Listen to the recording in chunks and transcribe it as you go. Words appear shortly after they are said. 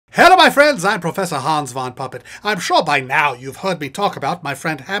my friends, I'm Professor Hans von Puppet. I'm sure by now you've heard me talk about my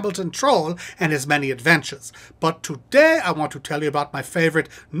friend Hamilton Troll and his many adventures. But today I want to tell you about my favorite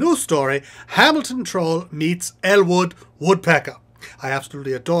new story, Hamilton Troll meets Elwood Woodpecker. I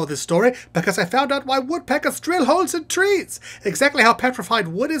absolutely adore this story because I found out why woodpeckers drill holes in trees, exactly how petrified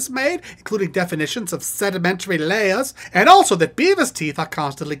wood is made, including definitions of sedimentary layers, and also that beavers' teeth are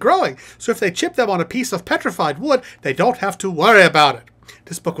constantly growing, so if they chip them on a piece of petrified wood, they don't have to worry about it.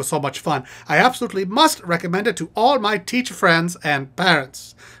 This book was so much fun. I absolutely must recommend it to all my teacher friends and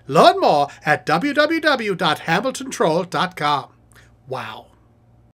parents. Learn more at www.hamiltontroll.com. Wow.